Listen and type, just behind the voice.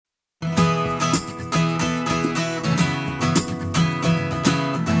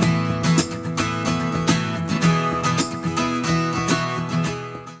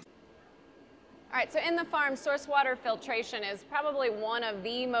Right, so in the farm, source water filtration is probably one of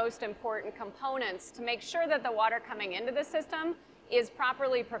the most important components to make sure that the water coming into the system is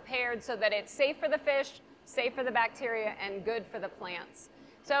properly prepared so that it's safe for the fish, safe for the bacteria, and good for the plants.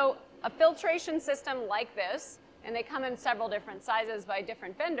 So a filtration system like this, and they come in several different sizes by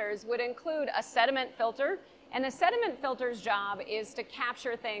different vendors, would include a sediment filter. And the sediment filter's job is to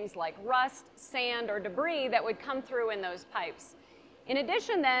capture things like rust, sand, or debris that would come through in those pipes. In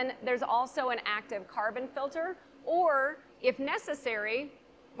addition then, there's also an active carbon filter, or if necessary,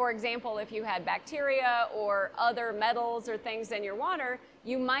 for example, if you had bacteria or other metals or things in your water,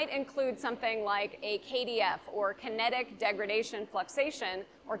 you might include something like a KDF, or kinetic degradation fluxation,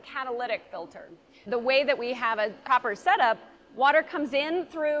 or catalytic filter. The way that we have a proper setup, water comes in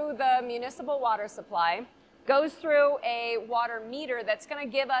through the municipal water supply, goes through a water meter that's going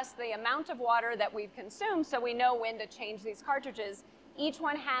to give us the amount of water that we've consumed so we know when to change these cartridges. Each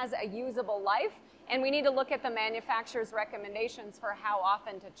one has a usable life, and we need to look at the manufacturer's recommendations for how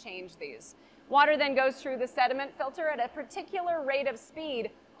often to change these. Water then goes through the sediment filter at a particular rate of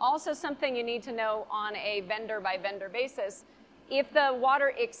speed, also something you need to know on a vendor-by-vendor basis. If the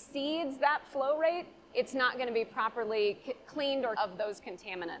water exceeds that flow rate, it's not going to be properly cleaned or of those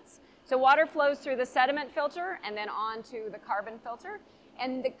contaminants. So water flows through the sediment filter and then on to the carbon filter.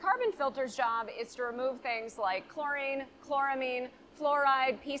 And the carbon filter's job is to remove things like chlorine, chloramine,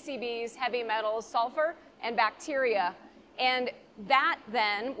 fluoride, PCBs, heavy metals, sulfur, and bacteria. And that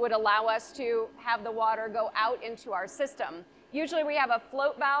then would allow us to have the water go out into our system. Usually we have a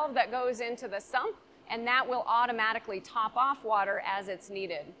float valve that goes into the sump, and that will automatically top off water as it's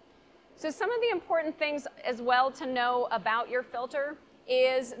needed. So some of the important things as well to know about your filter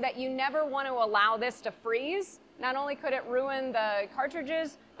is that you never want to allow this to freeze. Not only could it ruin the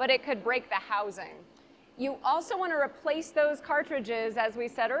cartridges, but it could break the housing. You also want to replace those cartridges, as we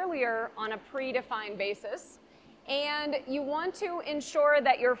said earlier, on a predefined basis. And you want to ensure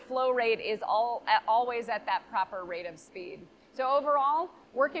that your flow rate is always at that proper rate of speed. So overall,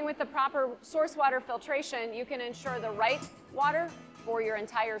 working with the proper source water filtration, you can ensure the right water for your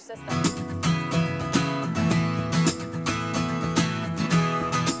entire system.